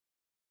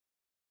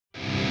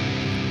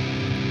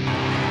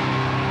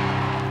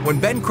When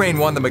Ben Crane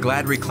won the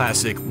Mcgladrey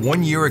Classic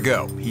 1 year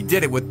ago, he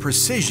did it with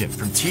precision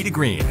from tee to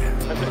green.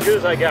 That's as good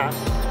as I got.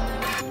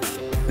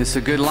 This is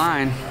a good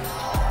line.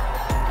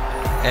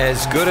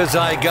 As good as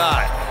I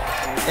got.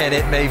 And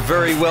it may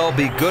very well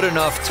be good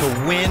enough to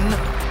win.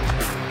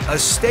 A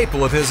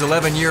staple of his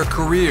 11-year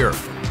career.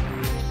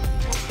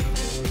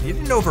 He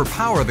didn't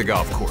overpower the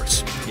golf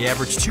course. He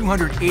averaged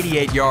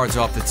 288 yards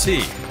off the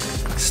tee,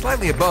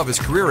 slightly above his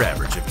career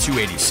average of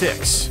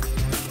 286.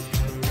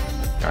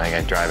 I think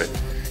I drive it,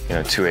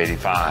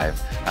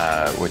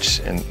 285, which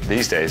in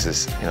these days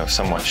is,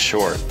 somewhat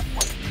short.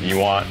 You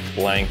want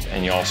length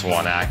and you also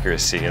want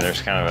accuracy, and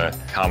there's kind of a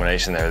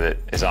combination there that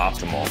is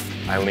optimal.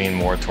 I lean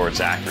more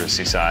towards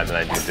accuracy side than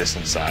I do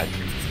distance side.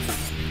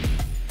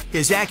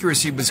 His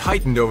accuracy was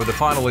heightened over the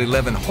final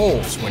 11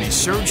 holes when he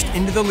surged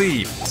into the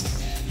lead.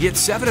 He hit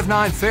 7 of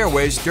 9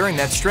 fairways during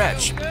that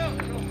stretch.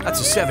 That's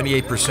a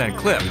 78%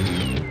 clip,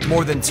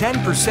 more than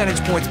 10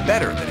 percentage points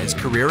better than his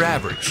career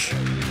average.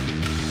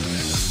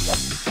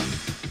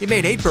 He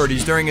made 8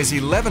 birdies during his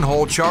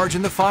 11-hole charge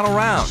in the final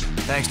round,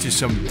 thanks to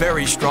some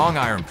very strong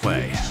iron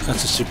play.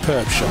 That's a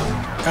superb shot.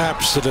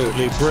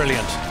 Absolutely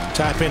brilliant.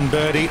 Tap-in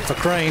birdie for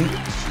Crane.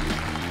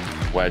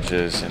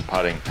 Wedges and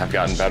putting have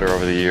gotten better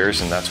over the years,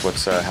 and that's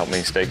what's helped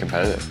me stay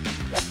competitive.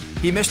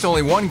 He missed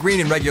only 1 green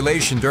in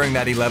regulation during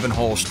that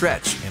 11-hole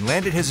stretch and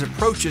landed his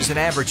approaches an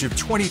average of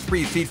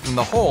 23 feet from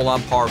the hole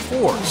on par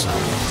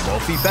 4s,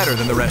 12 feet better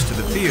than the rest of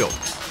the field.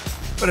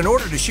 But in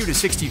order to shoot a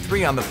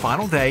 63 on the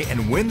final day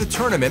and win the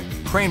tournament,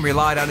 Crane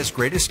relied on his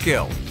greatest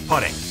skill,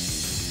 putting.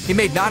 He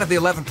made 9 of the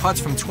 11 putts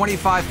from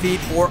 25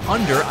 feet or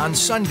under on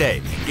Sunday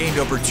and gained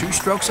over 2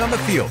 strokes on the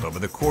field over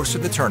the course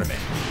of the tournament.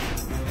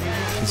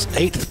 His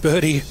 8th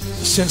birdie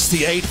since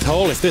the 8th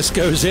hole, if this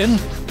goes in.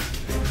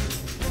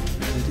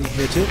 Did he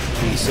hit it?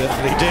 He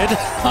certainly did.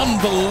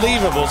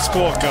 Unbelievable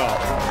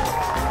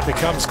scorecard.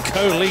 Becomes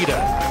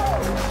co-leader.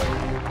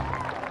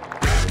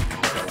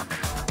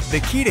 The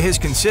key to his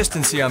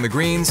consistency on the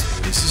greens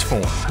is his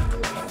form.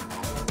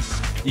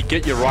 You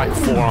get your right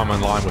forearm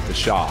in line with the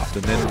shaft,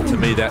 and then to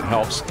me that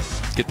helps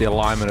get the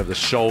alignment of the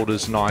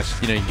shoulders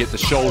nice. You get the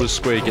shoulders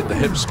square, you get the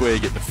hips square, you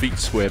get the feet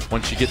square.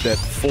 Once you get that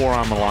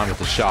forearm aligned with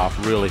the shaft,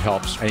 really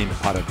helps aim the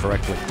putter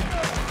correctly.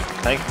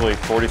 Thankfully,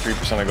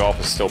 43% of golf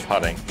is still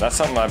putting. That's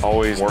something I'm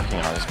always working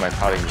on, is my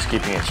putting, just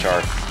keeping it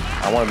sharp.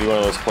 I want to be one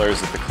of those players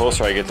that the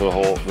closer I get to the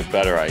hole, the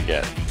better I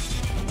get.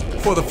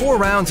 For the 4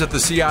 rounds at the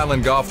Sea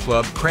Island Golf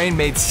Club, Crane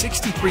made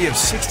 63 of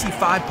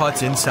 65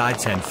 putts inside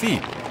 10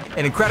 feet,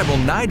 an incredible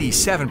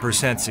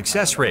 97%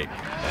 success rate,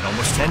 and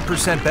almost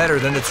 10% better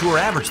than the tour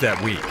average that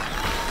week.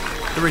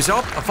 The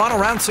result, a final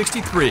round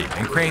 63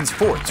 and Crane's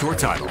 4th tour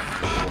title.